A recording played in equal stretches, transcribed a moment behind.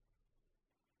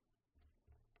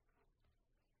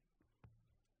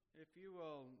If you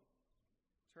will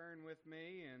turn with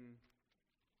me in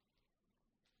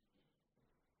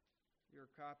your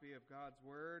copy of God's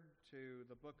Word to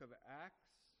the book of Acts.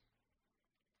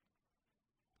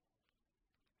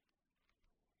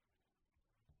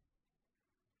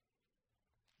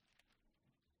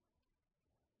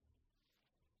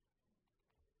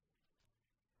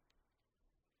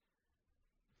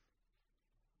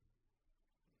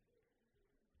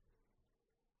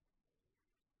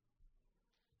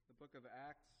 The book of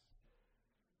Acts.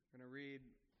 I'm going to read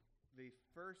the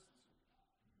first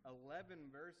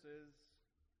 11 verses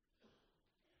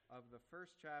of the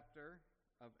first chapter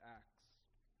of Acts.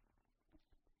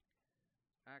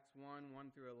 Acts 1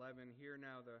 through 11. Hear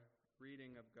now the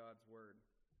reading of God's Word.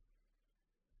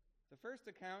 The first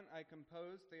account I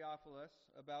composed, Theophilus,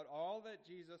 about all that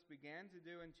Jesus began to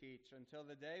do and teach until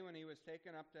the day when he was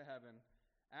taken up to heaven,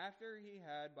 after he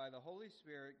had, by the Holy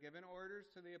Spirit, given orders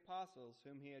to the apostles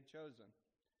whom he had chosen.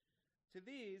 To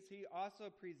these he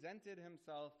also presented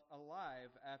himself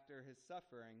alive after his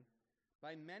suffering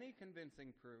by many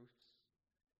convincing proofs,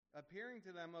 appearing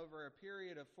to them over a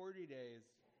period of 40 days,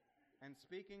 and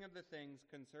speaking of the things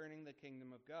concerning the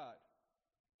kingdom of God.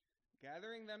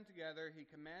 Gathering them together, he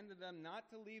commanded them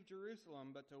not to leave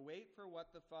Jerusalem, but to wait for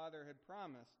what the Father had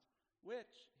promised,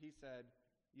 which, he said,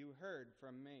 you heard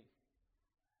from me.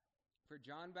 For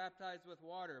John baptized with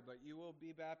water, but you will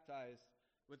be baptized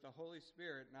with the Holy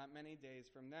Spirit not many days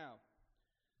from now.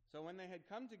 So when they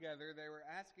had come together, they were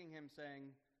asking him,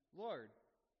 saying, Lord,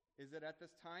 is it at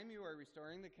this time you are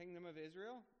restoring the kingdom of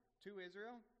Israel, to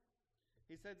Israel?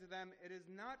 He said to them, it is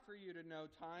not for you to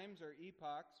know times or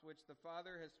epochs which the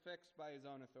Father has fixed by his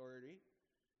own authority,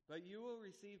 but you will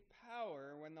receive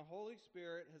power when the Holy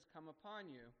Spirit has come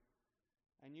upon you,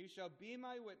 and you shall be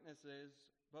my witnesses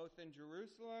both in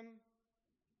Jerusalem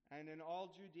and in all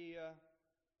Judea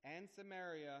and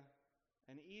Samaria,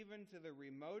 and even to the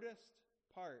remotest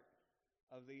part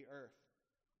of the earth.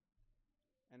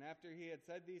 And after he had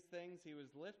said these things, he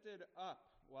was lifted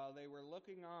up while they were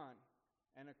looking on,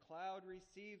 and a cloud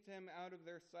received him out of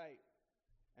their sight.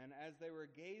 And as they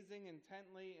were gazing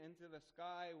intently into the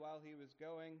sky while he was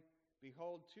going,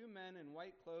 behold, two men in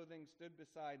white clothing stood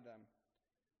beside them.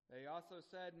 They also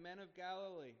said, Men of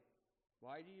Galilee,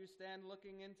 why do you stand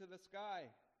looking into the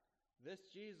sky? This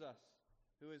Jesus,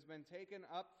 who has been taken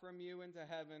up from you into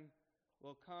heaven,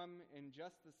 will come in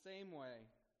just the same way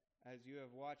as you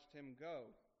have watched him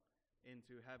go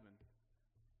into heaven.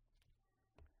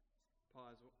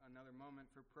 Pause another moment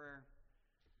for prayer.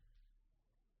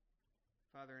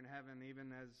 Father in heaven, even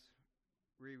as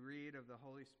we read of the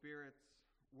Holy Spirit's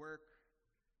work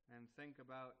and think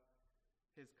about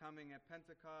his coming at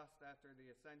Pentecost after the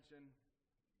ascension,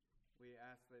 we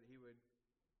ask that he would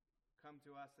come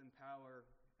to us in power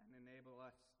and enable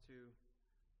us to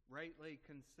rightly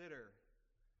consider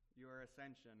your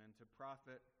ascension and to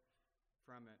profit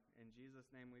from it. In Jesus'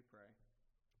 name we pray.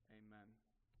 Amen.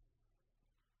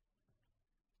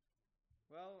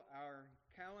 Well, our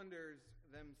calendars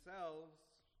themselves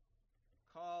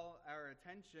call our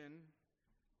attention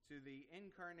to the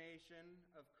incarnation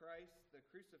of Christ, the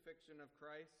crucifixion of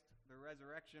Christ, the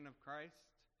resurrection of Christ,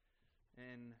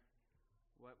 in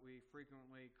what we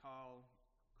frequently call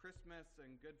Christmas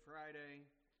and Good Friday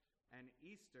and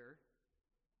Easter.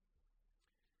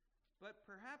 But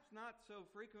perhaps not so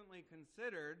frequently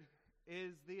considered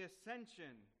is the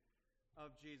ascension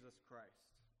of Jesus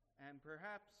Christ. And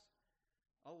perhaps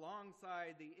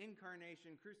alongside the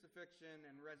incarnation, crucifixion,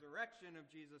 and resurrection of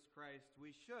Jesus Christ,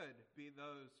 we should be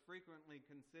those frequently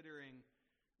considering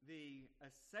the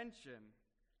ascension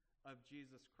of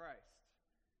Jesus Christ.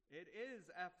 It is,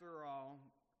 after all,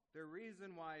 the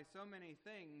reason why so many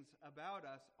things about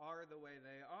us are the way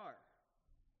they are.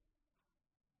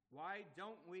 Why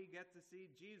don't we get to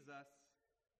see Jesus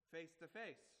face to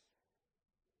face?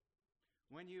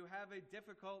 When you have a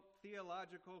difficult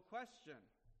theological question,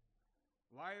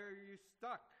 why are you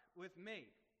stuck with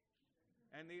me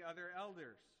and the other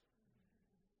elders?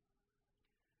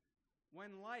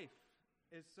 When life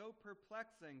is so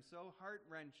perplexing, so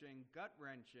heart-wrenching,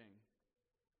 gut-wrenching,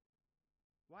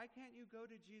 why can't you go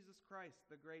to Jesus Christ,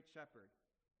 the great shepherd,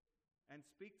 and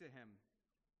speak to him,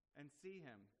 and see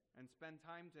him, and spend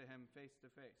time to him face to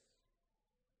face?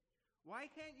 Why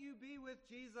can't you be with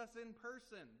Jesus in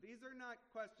person? These are not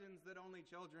questions that only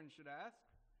children should ask.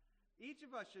 Each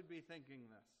of us should be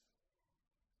thinking this.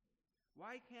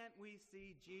 Why can't we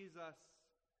see Jesus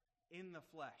in the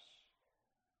flesh?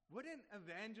 Wouldn't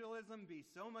evangelism be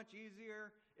so much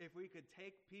easier if we could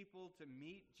take people to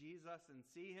meet Jesus and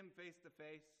see him face to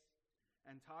face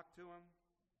and talk to him?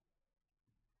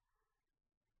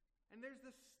 And there's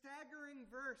this staggering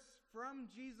verse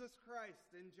from Jesus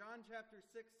Christ in John chapter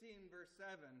 16, verse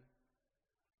 7,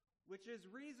 which is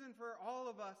reason for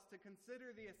all of us to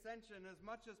consider the ascension as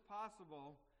much as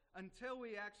possible until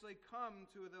we actually come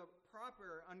to the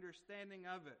proper understanding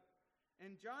of it.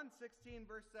 In John 16,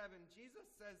 verse 7, Jesus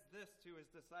says this to his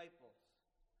disciples: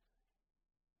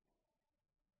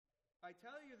 I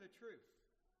tell you the truth.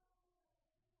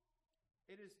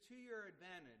 It is to your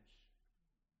advantage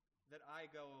that I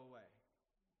go away.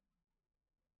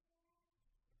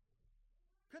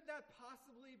 Could that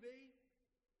possibly be?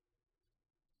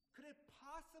 Could it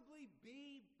possibly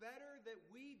be better that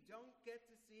we don't get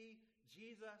to see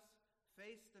Jesus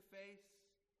face to face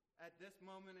at this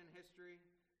moment in history?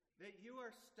 That you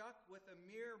are stuck with a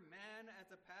mere man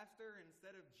as a pastor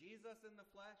instead of Jesus in the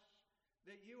flesh?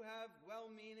 That you have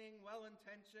well-meaning,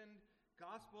 well-intentioned,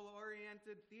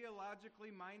 gospel-oriented, theologically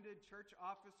minded church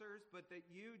officers, but that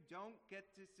you don't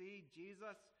get to see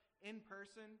Jesus in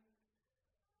person?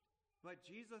 But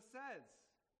Jesus says,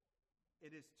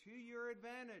 it is to your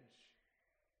advantage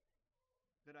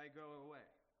that I go away.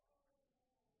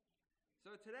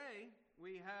 So today,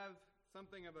 we have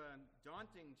something of a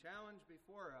daunting challenge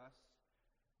before us,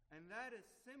 and that is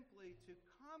simply to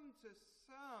come to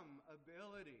some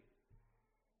ability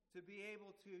to be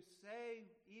able to say,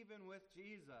 even with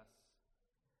Jesus,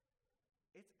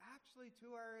 it's actually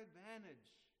to our advantage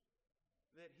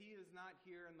that he is not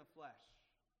here in the flesh.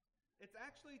 It's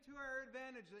actually to our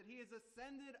advantage that he has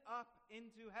ascended up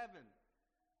into heaven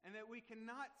and that we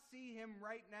cannot see him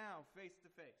right now face to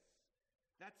face.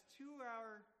 That's to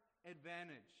our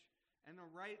advantage, and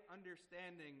the right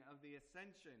understanding of the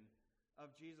ascension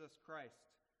of Jesus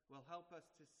Christ will help us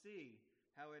to see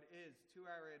how it is to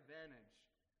our advantage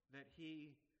that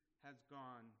he has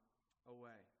gone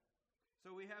away.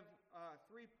 So we have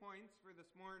 3 points for this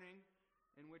morning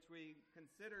in which we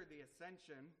consider the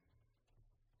ascension.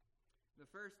 The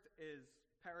first is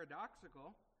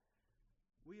paradoxical.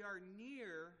 We are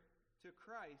near to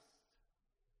Christ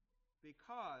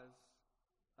because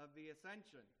of the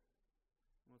ascension.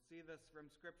 We'll see this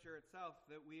from Scripture itself,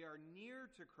 that we are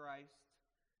near to Christ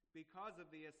because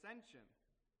of the ascension.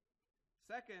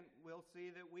 Second, we'll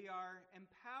see that we are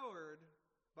empowered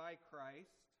by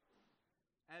Christ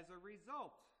as a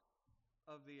result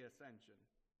of the ascension.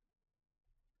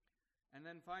 And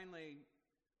then finally,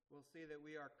 we'll see that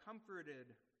we are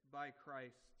comforted by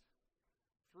Christ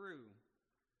through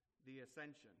the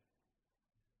ascension.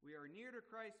 We are near to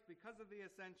Christ because of the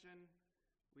ascension.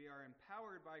 We are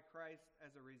empowered by Christ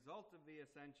as a result of the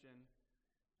ascension.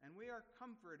 And we are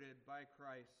comforted by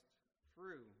Christ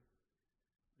through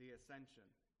the ascension.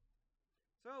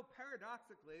 So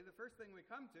paradoxically, the first thing we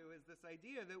come to is this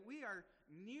idea that we are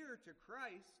near to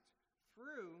Christ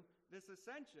through this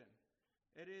ascension.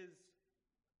 It is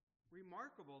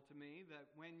remarkable to me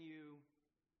that when you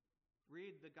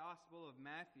read the Gospel of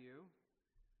Matthew,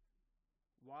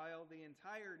 while the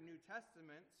entire New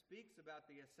Testament speaks about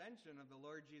the ascension of the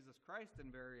Lord Jesus Christ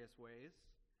in various ways,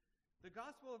 the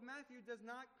Gospel of Matthew does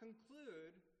not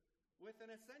conclude with an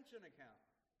ascension account.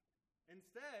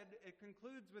 Instead, it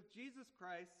concludes with Jesus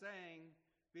Christ saying,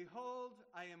 "Behold,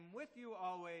 I am with you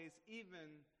always,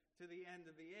 even to the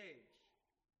end of the age."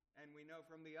 And we know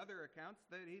from the other accounts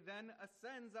that he then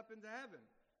ascends up into heaven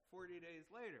 40 days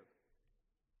later.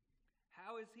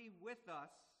 How is he with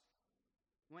us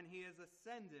when he has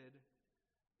ascended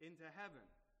into heaven?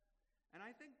 And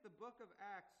I think the book of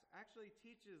Acts actually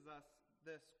teaches us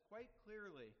this quite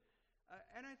clearly.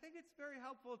 And I think it's very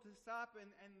helpful to stop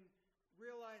and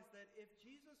realize that if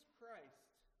Jesus Christ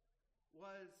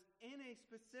was in a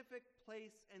specific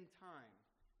place and time,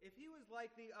 if he was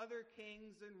like the other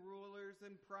kings and rulers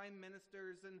and prime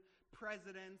ministers and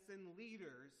presidents and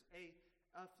leaders, a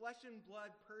flesh and blood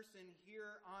person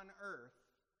here on earth,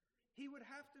 he would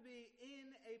have to be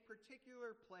in a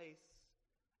particular place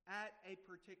at a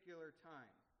particular time.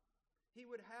 He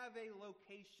would have a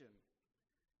location.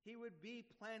 He would be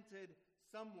planted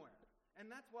somewhere. And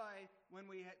that's why when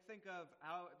we think of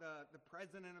the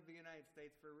President of the United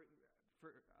States,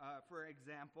 for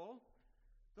example,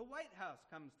 the White House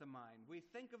comes to mind. We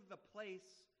think of the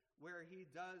place where he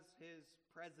does his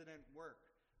president work.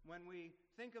 When we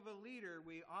think of a leader,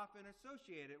 we often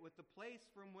associate it with the place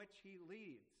from which he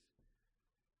leads.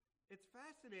 It's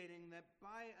fascinating that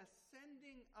by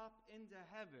ascending up into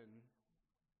heaven,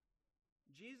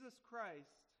 Jesus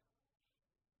Christ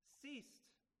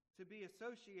ceased to be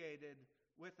associated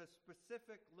with a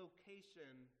specific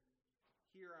location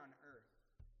here on earth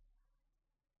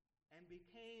and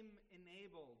became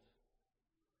enabled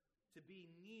to be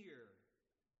near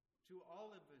to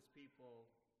all of his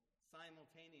people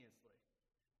simultaneously.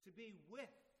 to be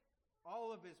with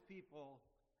all of his people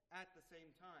at the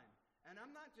same time. And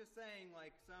I'm not just saying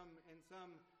like in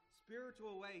some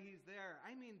spiritual way he's there.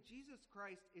 I mean, Jesus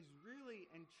Christ is really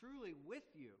and truly with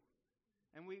you.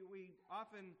 And we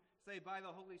often say by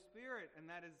the Holy Spirit, and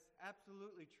that is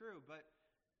absolutely true. But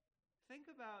think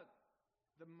about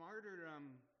the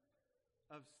martyrdom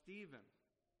of Stephen.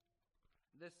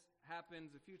 This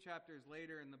happens a few chapters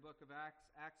later in the book of Acts,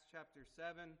 Acts chapter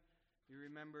 7. You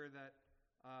remember that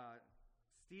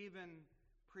Stephen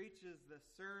preaches the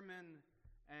sermon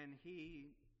and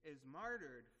he is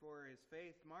martyred for his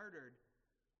faith, martyred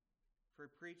for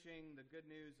preaching the good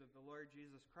news of the Lord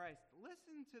Jesus Christ.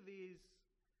 Listen to these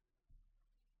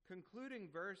concluding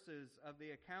verses of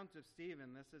the account of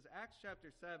Stephen. This is Acts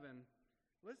chapter 7.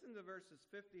 Listen to verses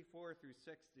 54 through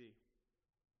 60.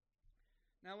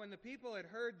 Now when the people had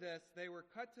heard this, they were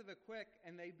cut to the quick,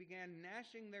 and they began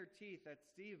gnashing their teeth at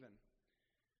Stephen.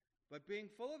 But being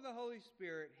full of the Holy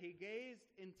Spirit, he gazed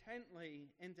intently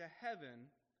into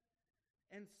heaven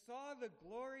and saw the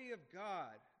glory of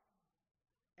God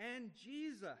and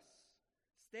Jesus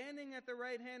standing at the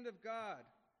right hand of God.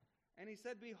 And he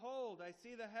said, "Behold, I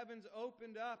see the heavens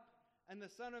opened up, and the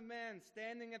Son of Man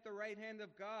standing at the right hand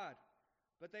of God."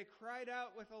 But they cried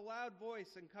out with a loud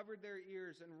voice and covered their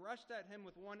ears and rushed at him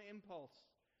with one impulse.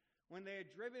 When they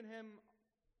had driven him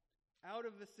out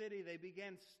of the city, they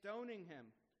began stoning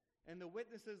him. And the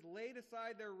witnesses laid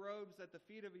aside their robes at the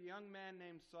feet of a young man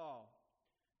named Saul.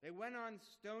 They went on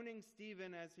stoning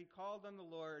Stephen as he called on the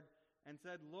Lord and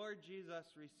said, "Lord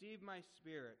Jesus, receive my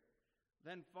spirit."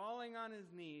 Then falling on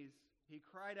his knees, he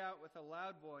cried out with a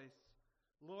loud voice,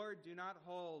 "Lord, do not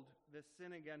hold this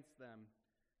sin against them."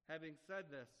 Having said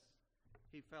this,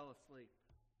 he fell asleep.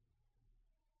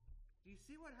 Do you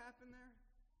see what happened there?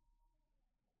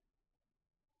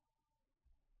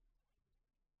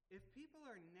 If people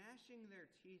are gnashing their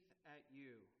teeth at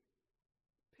you,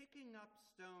 picking up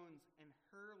stones and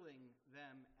hurling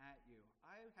them at you,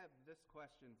 I have this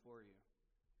question for you.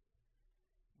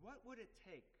 What would it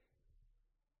take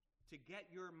to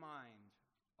get your mind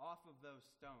off of those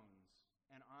stones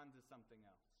and onto something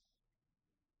else?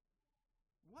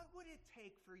 What would it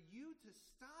take for you to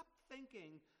stop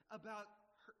thinking about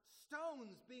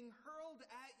stones being hurled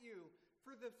at you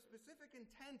for the specific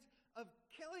intent of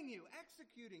killing you,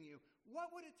 executing you?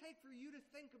 What would it take for you to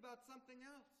think about something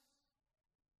else?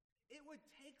 It would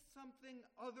take something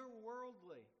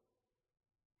otherworldly.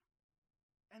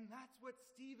 And that's what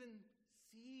Stephen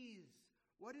sees.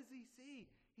 What does he see?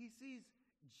 He sees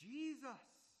Jesus.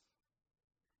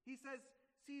 He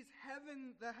sees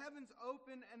heaven, the heavens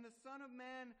open, and the Son of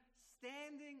Man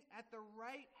standing at the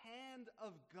right hand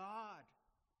of God.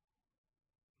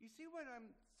 You see what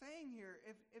I'm saying here?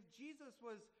 If Jesus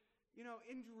was,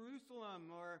 in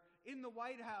Jerusalem or in the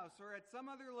White House or at some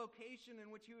other location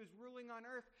in which he was ruling on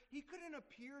earth, he couldn't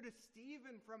appear to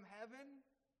Stephen from heaven.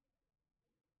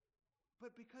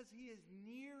 But because he is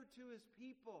near to his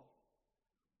people,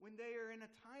 when they are in a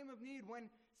time of need, when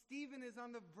Stephen is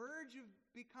on the verge of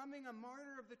becoming a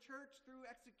martyr of the church through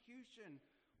execution,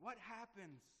 what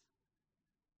happens?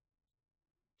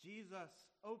 Jesus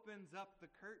opens up the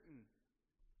curtain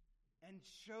and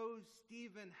shows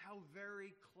Stephen how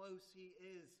very close he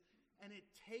is. And it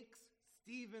takes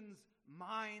Stephen's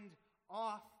mind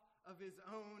off of his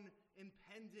own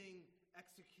impending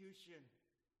execution,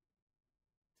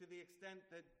 to the extent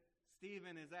that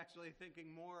Stephen is actually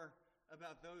thinking more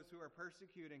about those who are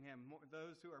persecuting him,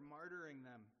 those who are martyring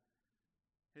them.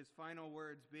 His final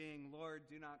words being, "Lord,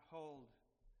 do not hold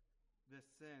this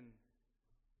sin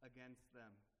against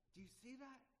them." Do you see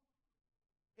that?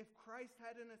 If Christ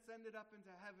hadn't ascended up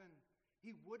into heaven,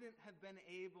 he wouldn't have been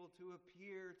able to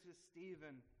appear to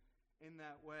Stephen in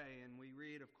that way. And we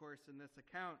read, of course, in this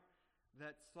account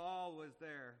that Saul was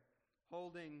there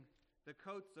holding the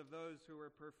coats of those who were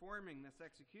performing this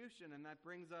execution. And that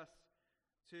brings us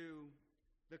to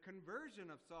the conversion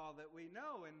of Saul that we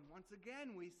know. And once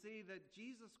again, we see that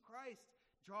Jesus Christ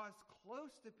draws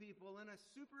close to people in a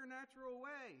supernatural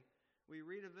way. We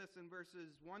read of this in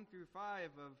verses 1 through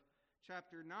 5 of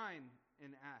chapter 9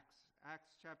 in Acts.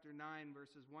 Acts chapter 9,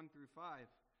 verses 1 through 5.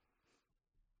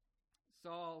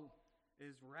 Saul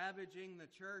is ravaging the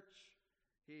church.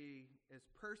 He is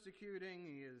persecuting.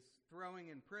 He is throwing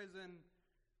in prison,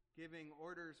 giving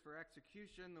orders for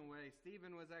execution the way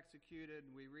Stephen was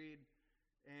executed. We read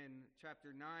in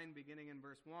chapter 9, beginning in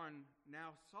verse 1,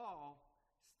 "Now Saul,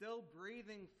 still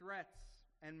breathing threats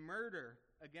and murder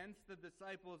against the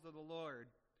disciples of the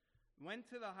Lord, went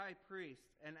to the high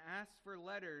priest and asked for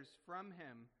letters from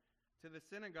him to the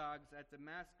synagogues at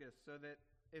Damascus, so that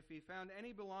if he found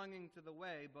any belonging to the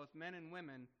way, both men and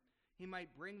women, he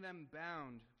might bring them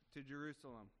bound to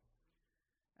Jerusalem.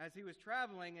 As he was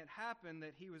traveling, it happened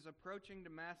that he was approaching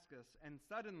Damascus, and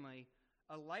suddenly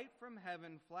a light from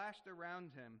heaven flashed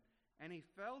around him, and he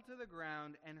fell to the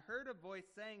ground and heard a voice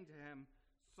saying to him,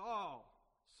 "Saul,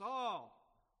 Saul,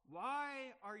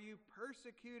 why are you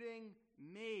persecuting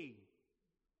me?"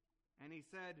 And he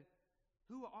said,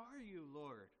 "Who are you,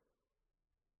 Lord?"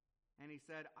 And he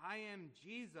said, "I am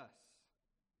Jesus,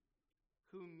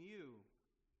 whom you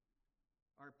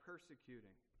are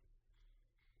persecuting."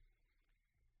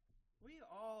 We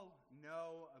all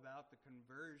know about the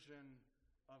conversion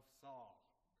of Saul,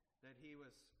 that he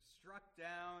was struck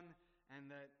down and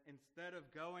that instead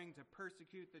of going to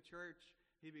persecute the church,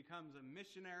 he becomes a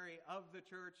missionary of the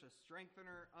church, a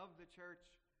strengthener of the church.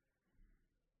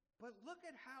 But look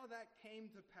at how that came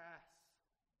to pass.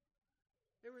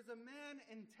 There was a man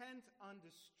intent on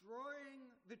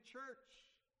destroying the church.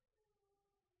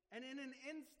 And in an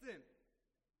instant,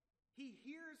 he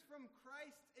hears from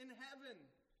Christ in heaven.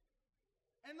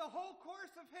 And the whole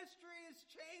course of history is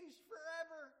changed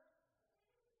forever.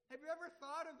 Have you ever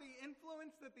thought of the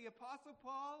influence that the Apostle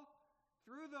Paul,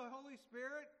 through the Holy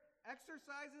Spirit,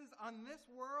 exercises on this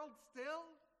world still?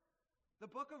 The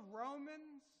book of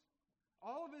Romans,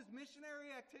 all of his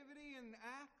missionary activity in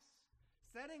Acts,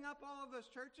 setting up all of those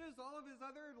churches, all of his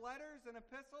other letters and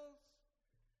epistles.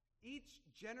 Each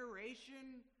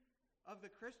generation of the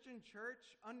Christian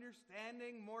church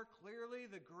understanding more clearly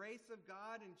the grace of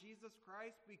God in Jesus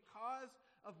Christ because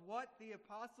of what the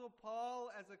Apostle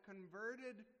Paul, as a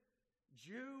converted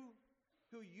Jew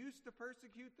who used to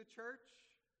persecute the church,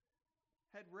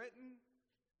 had written.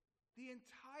 The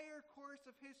entire course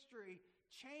of history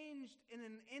changed in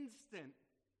an instant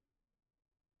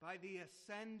by the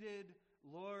ascended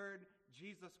Lord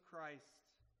Jesus Christ,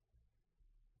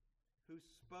 who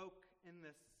spoke in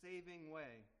this saving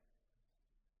way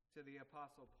to the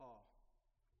Apostle Paul.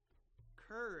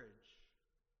 Courage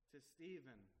to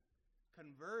Stephen.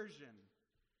 Conversion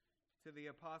to the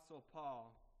Apostle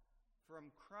Paul.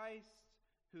 From Christ,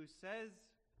 who says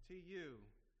to you,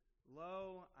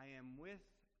 "Lo, I am with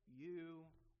you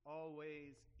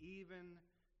always, even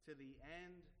to the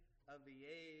end of the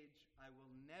age. I will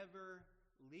never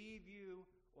leave you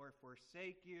or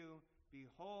forsake you.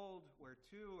 Behold, where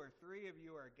 2 or 3 of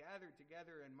you are gathered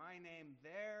together in my name,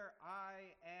 there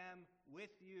I am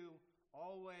with you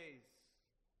always."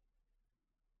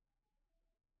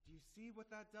 Do you see what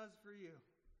that does for you?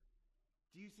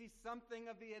 Do you see something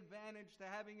of the advantage to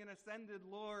having an ascended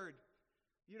Lord?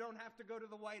 You don't have to go to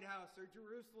the White House or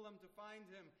Jerusalem to find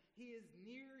him. He is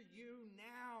near you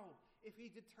now. If he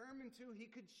determined to, he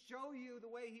could show you the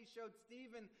way he showed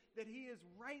Stephen, that he is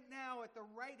right now at the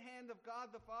right hand of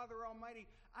God the Father Almighty.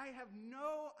 I have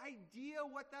no idea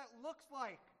what that looks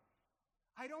like.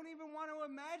 I don't even want to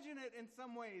imagine it in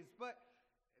some ways, but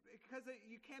because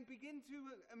you can't begin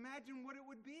to imagine what it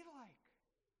would be like.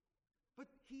 But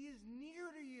he is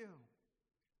near to you.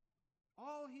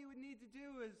 All he would need to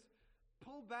do is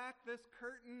pull back this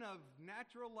curtain of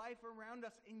natural life around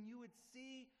us, and you would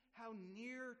see how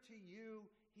near to you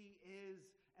he is.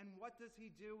 And what does he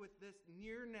do with this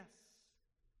nearness?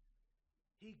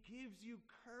 He gives you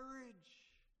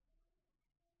courage.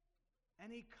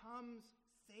 And he comes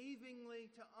savingly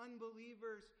to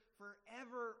unbelievers,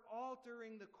 forever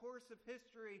altering the course of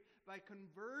history by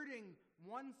converting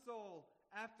one soul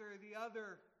after the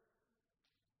other,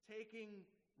 taking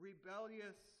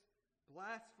rebellious,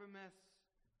 blasphemous,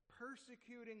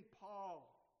 persecuting Paul,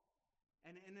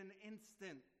 and in an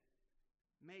instant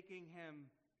making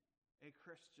him a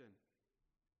Christian.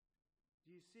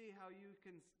 Do you see how you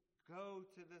can go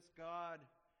to this God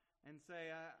and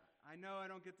say, I know I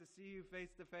don't get to see you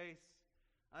face to face.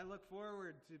 I look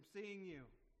forward to seeing you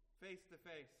face to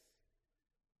face.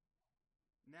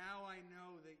 Now I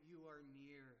know that you are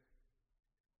near.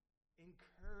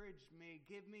 Encourage me.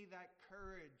 Give me that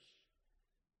courage.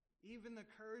 Even the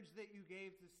courage that you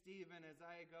gave to Stephen as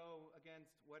I go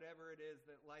against whatever it is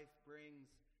that life brings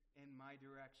in my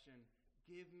direction.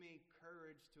 Give me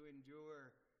courage to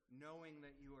endure, knowing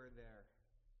that you are there.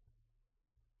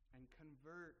 And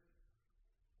convert.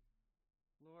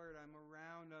 Lord, I'm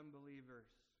around unbelievers.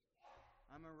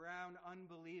 I'm around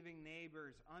unbelieving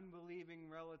neighbors, unbelieving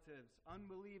relatives,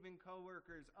 unbelieving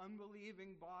coworkers,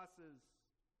 unbelieving bosses,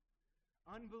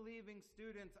 unbelieving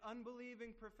students,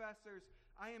 unbelieving professors.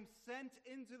 I am sent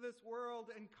into this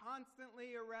world and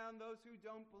constantly around those who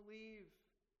don't believe.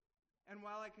 And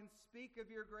while I can speak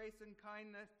of your grace and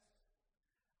kindness,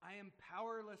 I am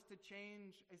powerless to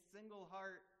change a single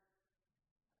heart.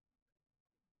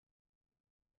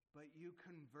 But you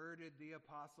converted the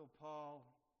Apostle Paul,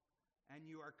 and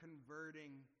you are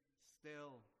converting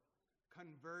still,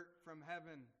 convert from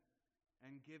heaven,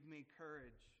 and give me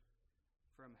courage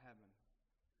from heaven.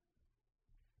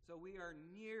 So we are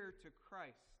near to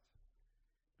Christ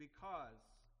because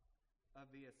of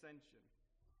the ascension.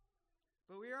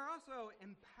 But we are also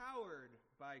empowered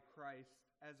by Christ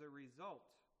as a result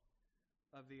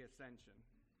of the ascension.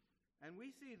 And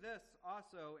we see this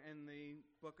also in the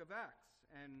book of Acts,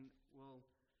 and we'll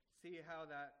see how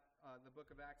that the book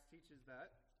of Acts teaches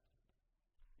that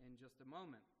in just a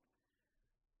moment.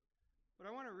 But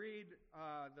I want to read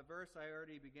the verse I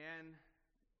already began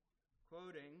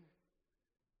quoting.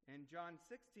 In John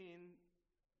 16,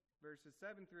 verses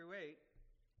 7 through 8,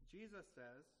 Jesus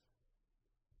says,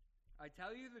 I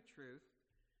tell you the truth,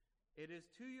 it is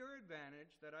to your advantage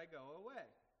that I go away.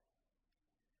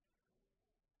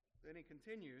 Then he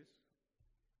continues,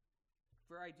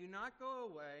 for I do not go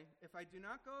away. If I do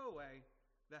not go away,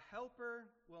 the Helper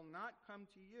will not come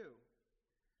to you.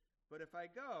 But if I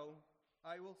go,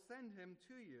 I will send him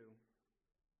to you.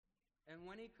 And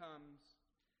when he comes,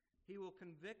 he will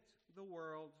convict the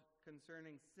world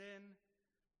concerning sin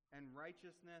and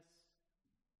righteousness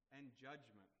and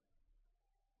judgment.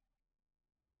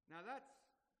 Now that's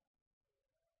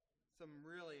some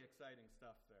really exciting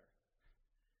stuff there.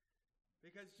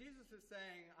 Because Jesus is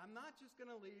saying, I'm not just going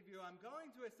to leave you. I'm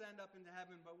going to ascend up into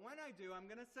heaven. But when I do, I'm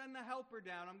going to send the Helper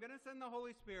down. I'm going to send the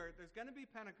Holy Spirit. There's going to be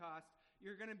Pentecost.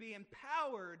 You're going to be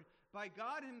empowered by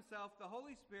God himself, the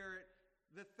Holy Spirit.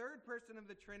 The third person of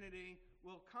the Trinity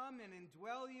will come and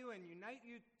indwell you and unite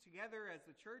you together as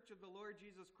the church of the Lord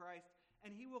Jesus Christ.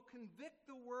 And he will convict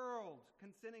the world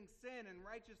concerning sin and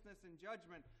righteousness and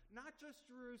judgment. Not just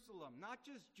Jerusalem, not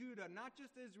just Judah, not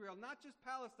just Israel, not just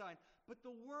Palestine, but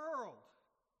the world.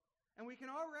 And we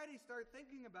can already start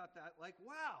thinking about that like,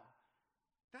 wow,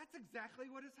 that's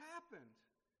exactly what has happened.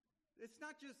 It's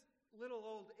not just little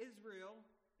old Israel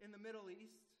in the Middle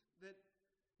East that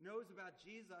knows about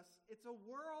Jesus. It's a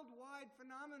worldwide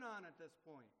phenomenon at this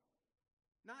point.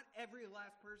 Not every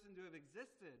last person to have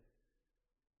existed,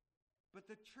 but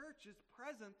the church is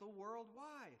present the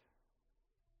worldwide.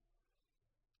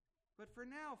 But for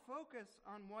now, focus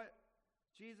on what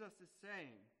Jesus is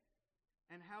saying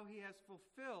and how he has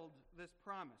fulfilled this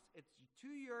promise. It's to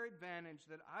your advantage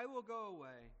that I will go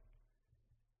away,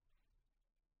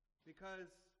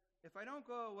 because if I don't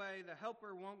go away, the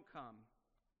Helper won't come.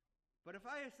 But if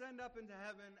I ascend up into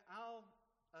heaven, I'll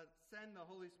send the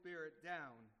Holy Spirit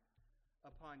down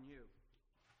upon you.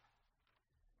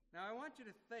 Now, I want you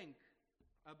to think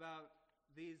about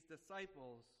these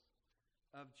disciples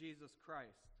of Jesus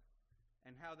Christ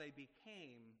and how they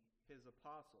became his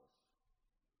apostles.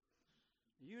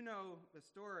 You know the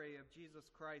story of Jesus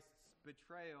Christ's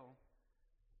betrayal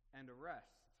and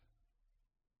arrest.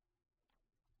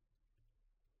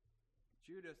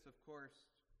 Judas, of course,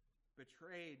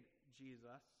 betrayed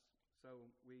Jesus, so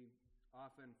we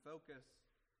often focus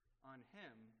on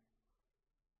him.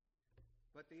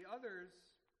 But the others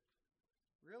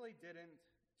really didn't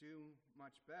do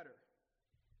much better.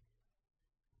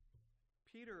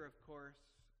 Peter, of course,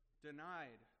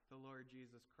 denied the Lord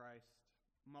Jesus Christ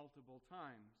multiple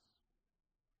times,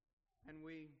 and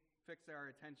we fix our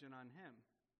attention on him.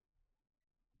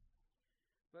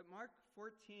 But Mark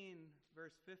 14,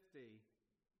 verse 50,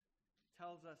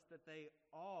 tells us that they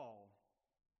all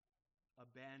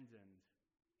abandoned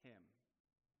him.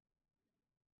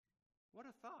 What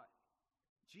a thought.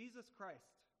 Jesus Christ,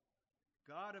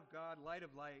 God of God, light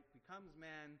of light, becomes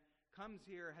man, comes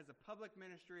here, has a public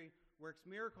ministry, works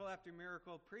miracle after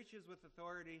miracle, preaches with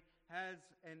authority, has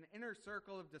an inner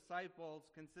circle of disciples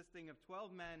consisting of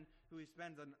 12 men who he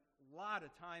spends a lot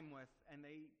of time with, and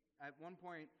they, at one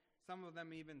point, some of them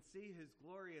even see his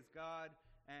glory as God,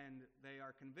 and they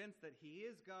are convinced that he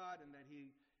is God and that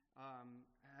he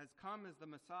has come as the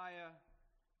Messiah.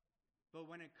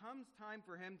 But when it comes time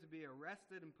for him to be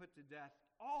arrested and put to death,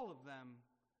 all of them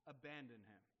abandon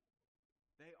him.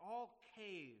 They all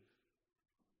cave.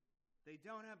 They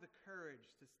don't have the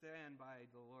courage to stand by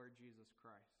the Lord Jesus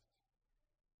Christ.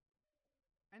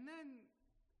 And then,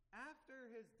 after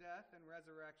his death and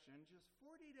resurrection, just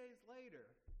 40 days later,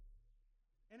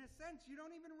 in a sense, you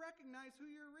don't even recognize who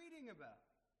you're reading about.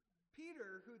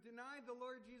 Peter, who denied the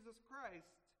Lord Jesus Christ,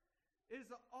 is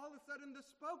all of a sudden the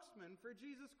spokesman for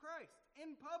Jesus Christ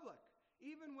in public,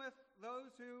 even with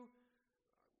those who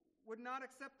would not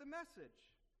accept the message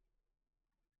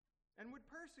and would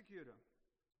persecute him.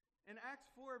 In Acts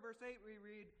 4, verse 8, we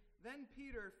read, Then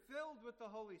Peter, filled with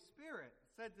the Holy Spirit,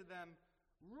 said to them,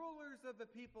 Rulers of the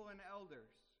people and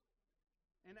elders.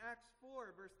 In Acts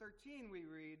 4, verse 13, we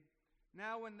read,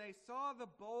 Now when they saw the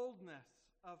boldness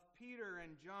of Peter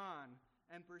and John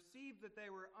and perceived that they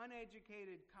were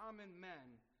uneducated common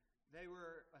men, they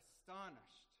were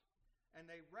astonished, and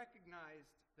they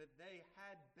recognized that they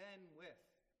had been with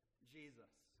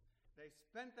Jesus. They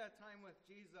spent that time with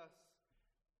Jesus.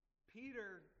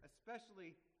 Peter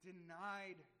especially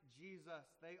denied Jesus.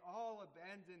 They all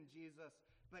abandoned Jesus.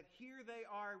 But here they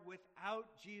are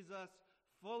without Jesus,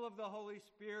 full of the Holy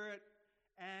Spirit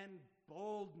and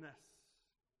boldness.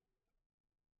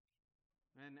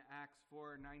 In Acts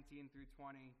 4:19 through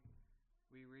 20,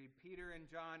 we read, Peter and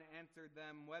John answered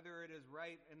them, whether it is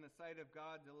right in the sight of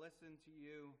God to listen to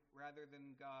you rather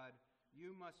than God,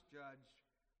 you must judge,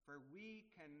 for we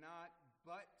cannot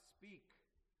but speak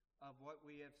of what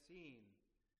we have seen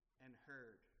and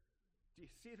heard. Do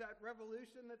you see that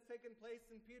revolution that's taken place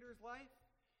in Peter's life?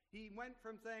 He went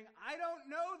from saying, I don't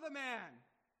know the man.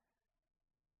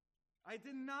 I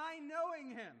deny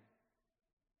knowing him.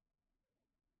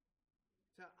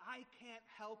 To I can't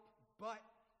help but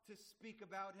to speak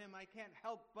about him. I can't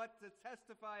help but to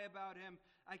testify about him.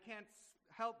 I can't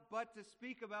help but to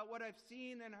speak about what I've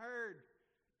seen and heard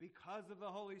because of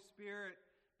the Holy Spirit,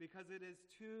 because it is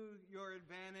to your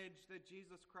advantage that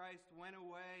Jesus Christ went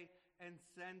away and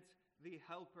sent the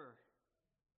Helper.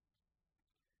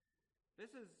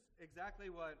 This is exactly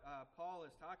what Paul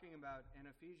is talking about in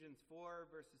Ephesians 4,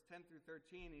 verses 10 through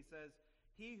 13. He says,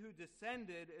 he who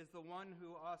descended is the one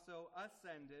who also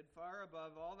ascended far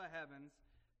above all the heavens,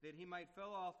 that he might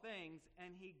fill all things,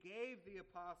 and he gave the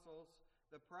apostles,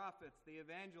 the prophets, the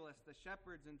evangelists, the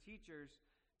shepherds, and teachers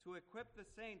to equip the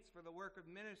saints for the work of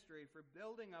ministry, for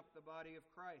building up the body of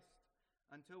Christ,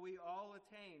 until we all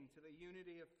attain to the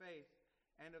unity of faith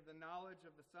and of the knowledge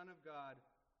of the Son of God,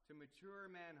 to mature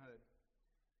manhood,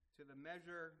 to the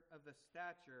measure of the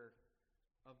stature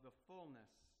of the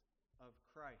fullness of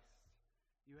Christ.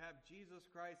 You have Jesus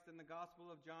Christ in the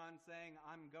Gospel of John saying,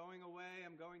 I'm going away,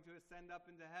 I'm going to ascend up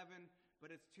into heaven,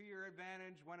 but it's to your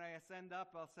advantage. When I ascend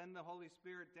up, I'll send the Holy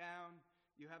Spirit down.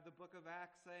 You have the book of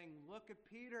Acts saying, look at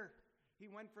Peter. He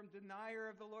went from denier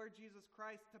of the Lord Jesus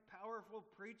Christ to powerful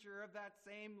preacher of that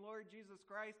same Lord Jesus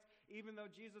Christ, even though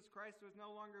Jesus Christ was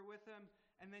no longer with him.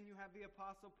 And then you have the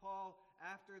Apostle Paul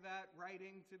after that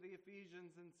writing to the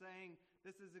Ephesians and saying,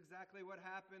 this is exactly what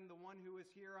happened. The one who was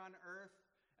here on earth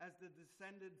as the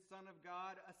descended Son of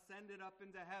God ascended up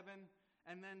into heaven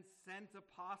and then sent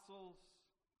apostles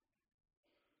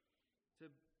to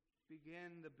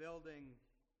begin the building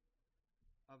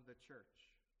of the church.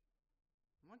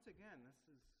 Once again, this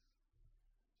is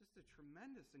just a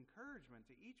tremendous encouragement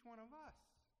to each one of us.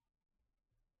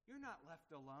 You're not left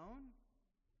alone.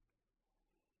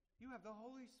 You have the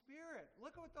Holy Spirit.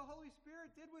 Look at what the Holy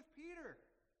Spirit did with Peter,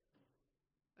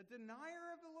 a denier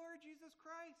of the Lord Jesus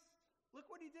Christ. Look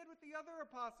what he did with the other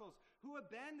apostles who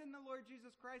abandoned the Lord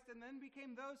Jesus Christ and then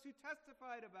became those who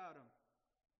testified about him.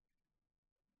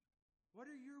 What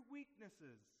are your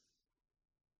weaknesses?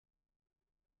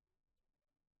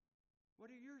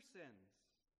 What are your sins?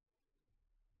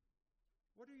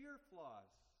 What are your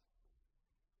flaws?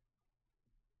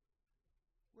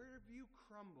 Where have you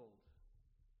crumbled?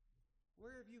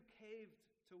 Where have you caved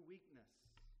to weakness?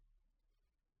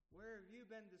 Where have you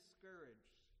been discouraged?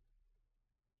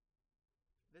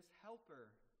 This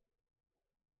helper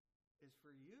is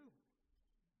for you.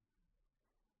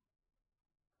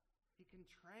 He can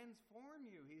transform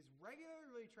you. He's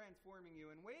regularly transforming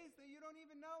you in ways that you don't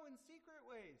even know, in secret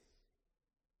ways.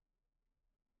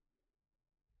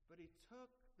 But he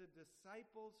took the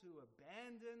disciples who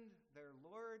abandoned their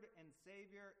Lord and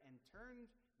Savior and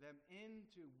turned them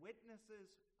into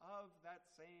witnesses of that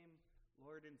same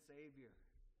Lord and Savior.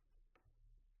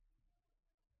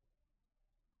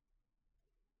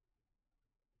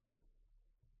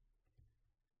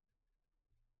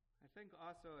 I think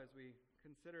also as we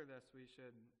consider this, we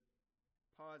should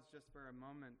pause just for a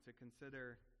moment to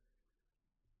consider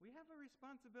we have a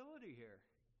responsibility here.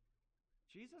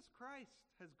 Jesus Christ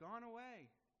has gone away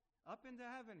up into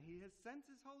heaven. He has sent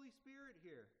his Holy Spirit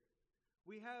here.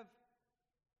 We have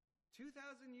 2,000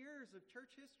 years of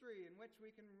church history in which we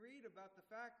can read about the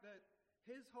fact that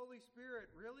his Holy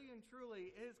Spirit really and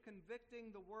truly is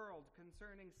convicting the world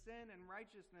concerning sin and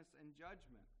righteousness and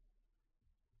judgment.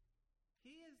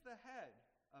 He is the head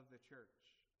of the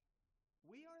church.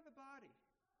 We are the body.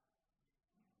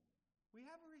 We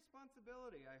have a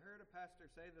responsibility. I heard a pastor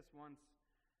say this once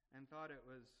and thought it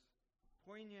was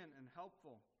poignant and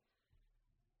helpful.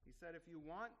 He said, if you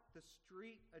want the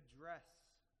street address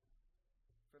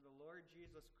for the Lord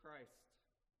Jesus Christ,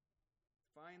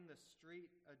 find the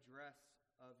street address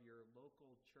of your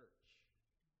local church.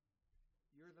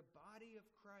 You're the body of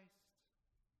Christ.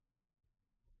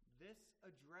 This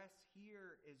address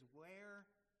here is where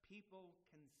people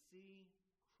can see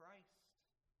Christ,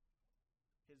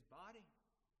 his body.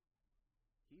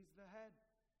 He's the head,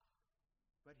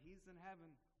 but he's in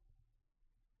heaven.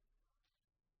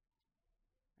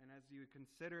 And as you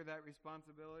consider that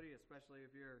responsibility, especially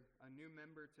if you're a new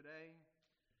member today,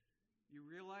 you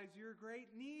realize your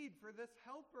great need for this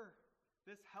helper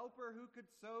who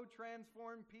could so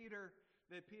transform Peter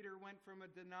that Peter went from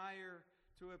a denier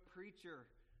to a preacher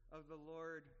of the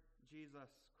Lord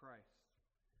Jesus Christ.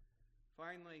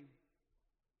 Finally,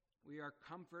 we are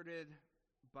comforted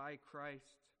by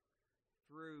Christ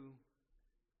through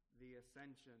the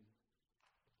ascension.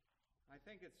 I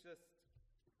think it's just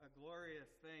a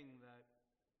glorious thing that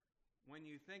when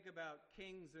you think about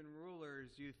kings and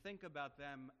rulers, you think about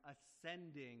them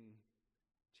ascending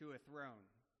to a throne.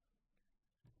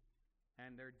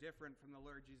 And they're different from the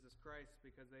Lord Jesus Christ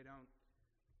because they don't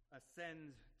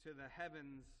ascend to the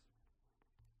heavens.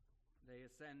 They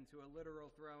ascend to a literal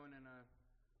throne in a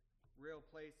real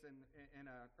place, in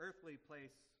an earthly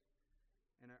place,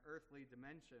 in an earthly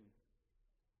dimension.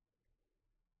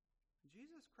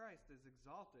 Jesus Christ is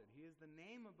exalted. He is the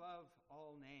name above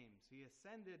all names. He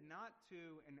ascended not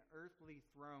to an earthly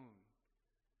throne,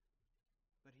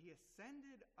 but he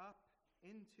ascended up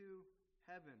into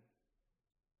heaven.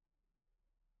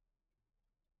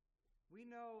 We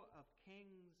know of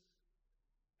kings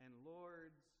and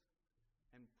lords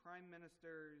and prime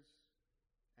ministers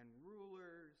and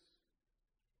rulers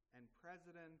and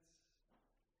presidents,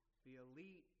 the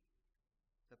elite,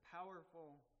 the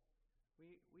powerful.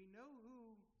 We know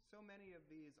who so many of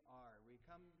these are. We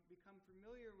become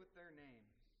familiar with their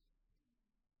names.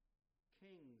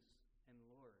 Kings and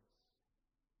lords.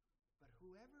 But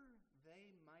whoever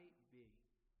they might be,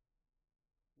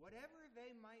 whatever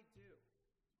they might do,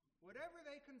 whatever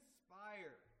they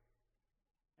conspire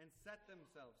and set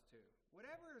themselves to,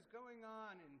 whatever is going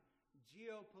on in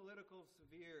geopolitical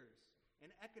spheres, in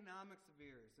economic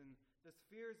spheres, in the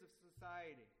spheres of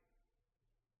society,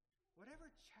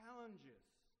 whatever challenges,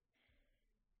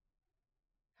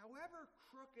 however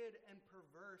crooked and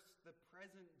perverse the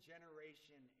present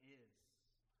generation is,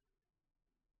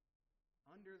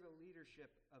 under the leadership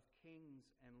of kings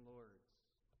and lords,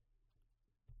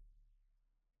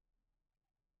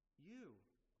 you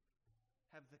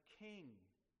have the King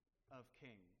of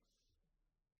Kings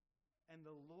and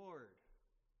the Lord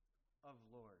of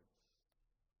Lords,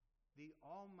 the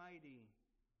Almighty,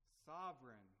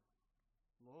 Sovereign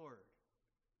Lord,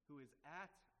 who is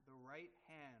at the right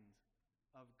hand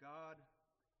of God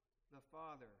the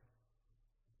Father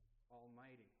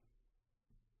Almighty.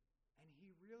 And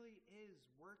he really is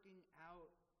working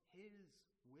out his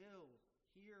will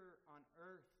here on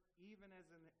earth, even as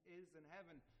it is in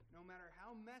heaven. No matter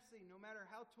how messy, no matter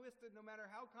how twisted, no matter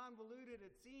how convoluted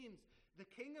it seems, the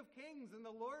King of Kings and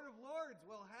the Lord of Lords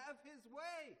will have his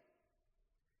way.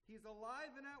 He's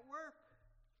alive and at work.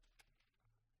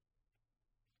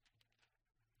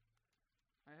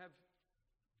 I have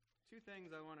two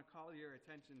things I want to call your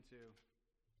attention to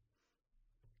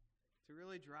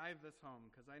really drive this home,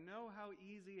 because I know how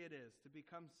easy it is to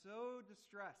become so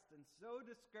distressed and so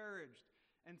discouraged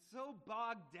and so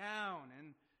bogged down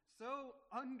and so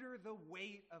under the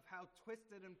weight of how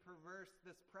twisted and perverse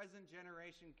this present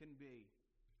generation can be.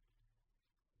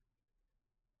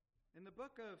 In the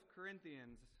book of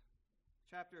Corinthians,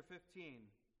 chapter 15,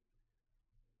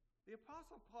 the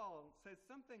Apostle Paul says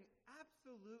something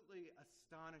absolutely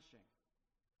astonishing.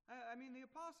 I mean, the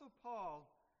Apostle Paul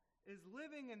is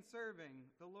living and serving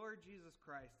the Lord Jesus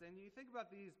Christ. And you think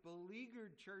about these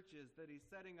beleaguered churches that he's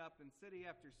setting up in city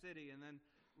after city and then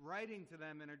writing to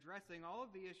them and addressing all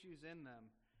of the issues in them.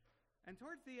 And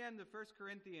towards the end of 1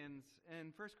 Corinthians,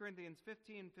 in 1 Corinthians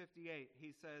 15:58,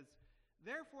 he says,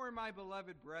 "Therefore, my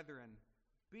beloved brethren,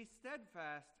 be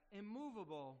steadfast,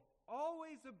 immovable,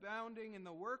 always abounding in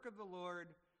the work of the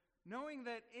Lord, knowing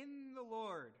that in the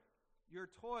Lord your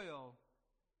toil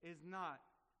is not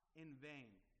in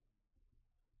vain."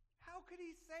 How could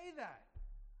he say that?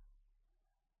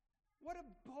 What a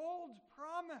bold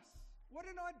promise. What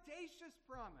an audacious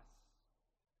promise.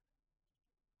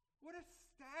 What a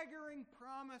staggering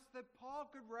promise that Paul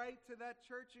could write to that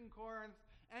church in Corinth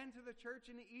and to the church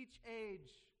in each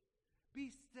age.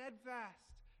 Be steadfast.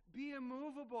 Be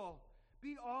immovable.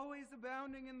 Be always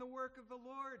abounding in the work of the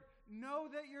Lord. Know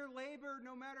that your labor,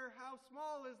 no matter how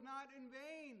small, is not in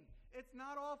vain. It's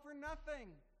not all for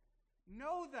nothing.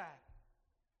 Know that.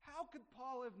 How could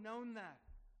Paul have known that?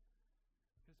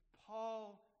 Because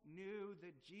Paul knew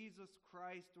that Jesus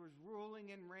Christ was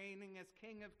ruling and reigning as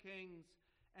King of Kings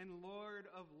and Lord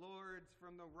of Lords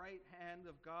from the right hand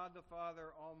of God the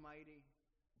Father Almighty.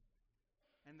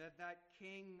 and that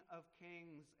King of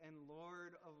kings and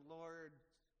Lord of lords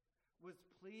was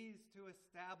pleased to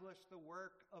establish the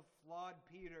work of flawed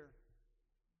Peter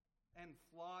and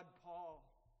flawed Paul,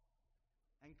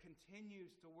 and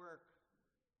continues to work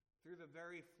through the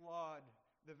very flawed,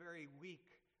 the very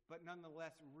weak, but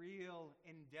nonetheless real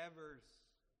endeavors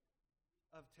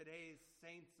of today's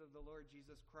saints of the Lord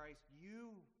Jesus Christ,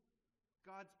 you,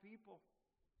 God's people.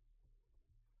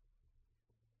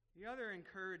 The other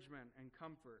encouragement and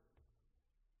comfort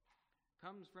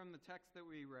comes from the text that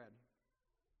we read.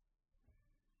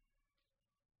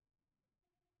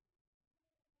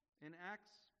 In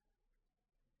Acts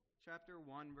chapter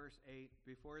 1, verse 8,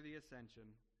 before the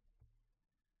ascension,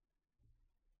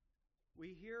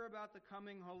 we hear about the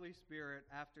coming Holy Spirit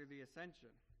after the ascension.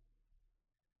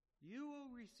 You will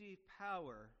receive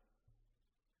power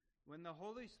when the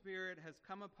Holy Spirit has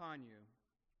come upon you,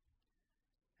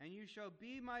 and you shall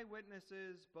be my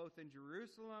witnesses both in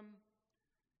Jerusalem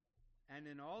and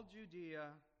in all Judea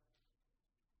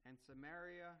and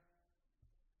Samaria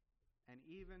and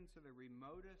even to the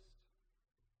remotest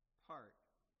part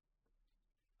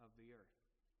of the earth.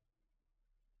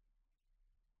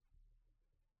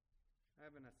 I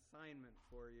have an assignment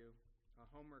for you, a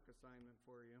homework assignment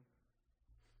for you.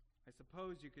 I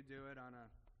suppose you could do it on a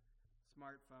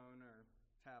smartphone or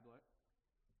tablet.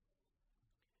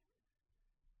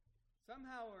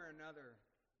 Somehow or another,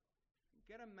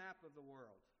 get a map of the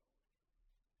world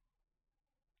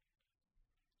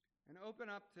and open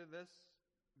up to this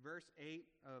verse 8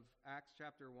 of Acts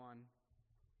chapter 1.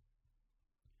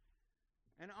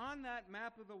 And on that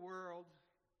map of the world,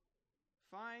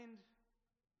 find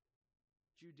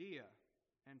Judea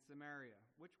and Samaria,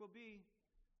 which will be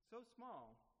so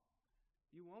small,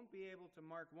 you won't be able to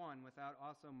mark one without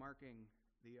also marking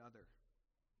the other.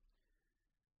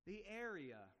 The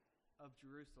area of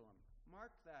Jerusalem,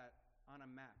 mark that on a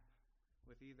map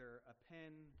with either a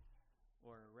pen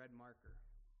or a red marker.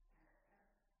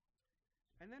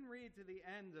 And then read to the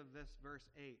end of this verse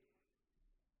 8.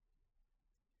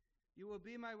 You will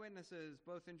be my witnesses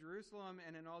both in Jerusalem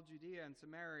and in all Judea and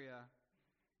Samaria,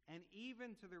 and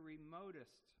even to the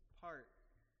remotest part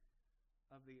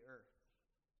of the earth.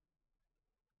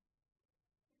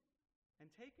 And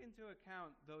take into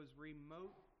account those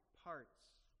remote parts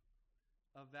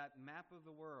of that map of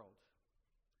the world.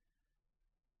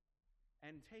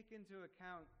 And take into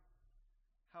account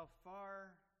how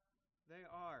far they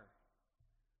are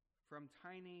from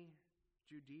tiny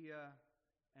Judea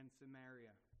and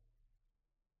Samaria.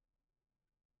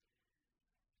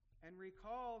 And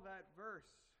recall that verse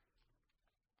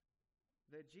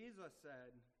that Jesus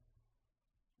said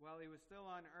while he was still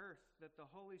on earth, that the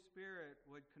Holy Spirit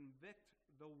would convict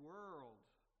the world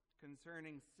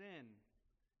concerning sin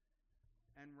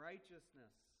and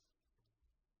righteousness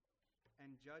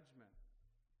and judgment.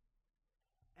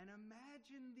 And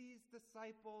imagine these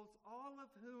disciples, all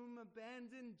of whom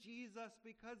abandoned Jesus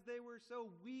because they were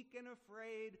so weak and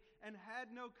afraid and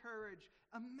had no courage.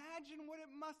 Imagine what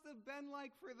it must have been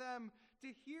like for them to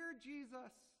hear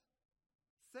Jesus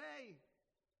say,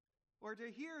 or to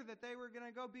hear that they were going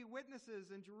to go be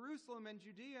witnesses in Jerusalem and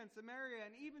Judea and Samaria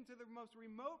and even to the most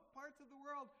remote parts of the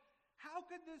world. How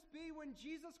could this be when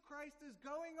Jesus Christ is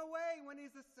going away, when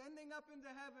he's ascending up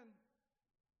into heaven?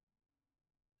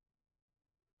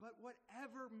 But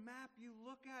whatever map you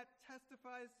look at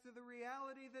testifies to the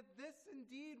reality that this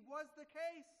indeed was the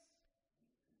case.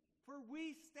 For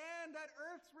we stand at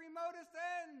earth's remotest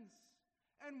ends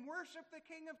and worship the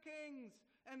King of Kings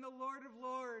and the Lord of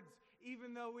Lords,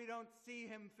 even though we don't see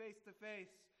him face to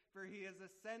face, for he has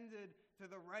ascended to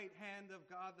the right hand of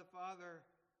God the Father,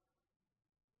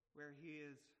 where he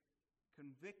is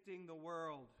convicting the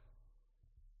world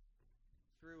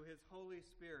through his Holy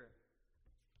Spirit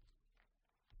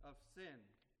of sin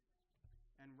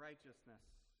and righteousness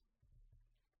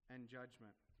and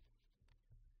judgment.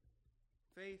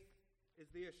 Faith is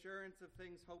the assurance of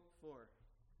things hoped for,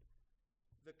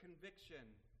 the conviction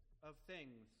of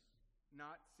things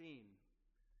not seen.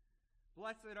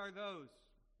 Blessed are those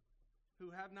who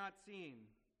have not seen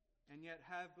and yet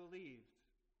have believed,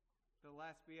 the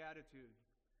last beatitude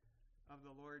of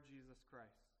the Lord Jesus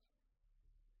Christ.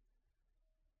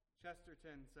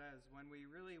 Chesterton says, when we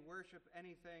really worship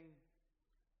anything,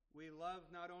 we love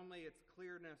not only its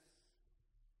clearness,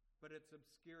 but its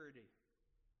obscurity.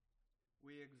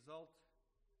 We exult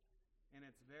in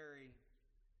its very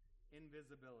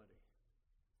invisibility.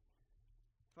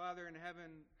 Father in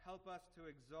heaven, help us to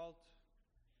exult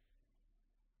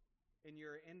in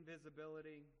your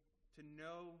invisibility, to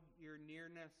know your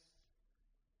nearness,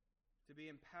 to be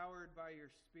empowered by your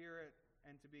Spirit,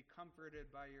 and to be comforted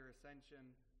by your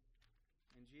ascension.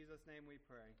 In Jesus' name we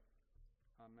pray.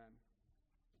 Amen.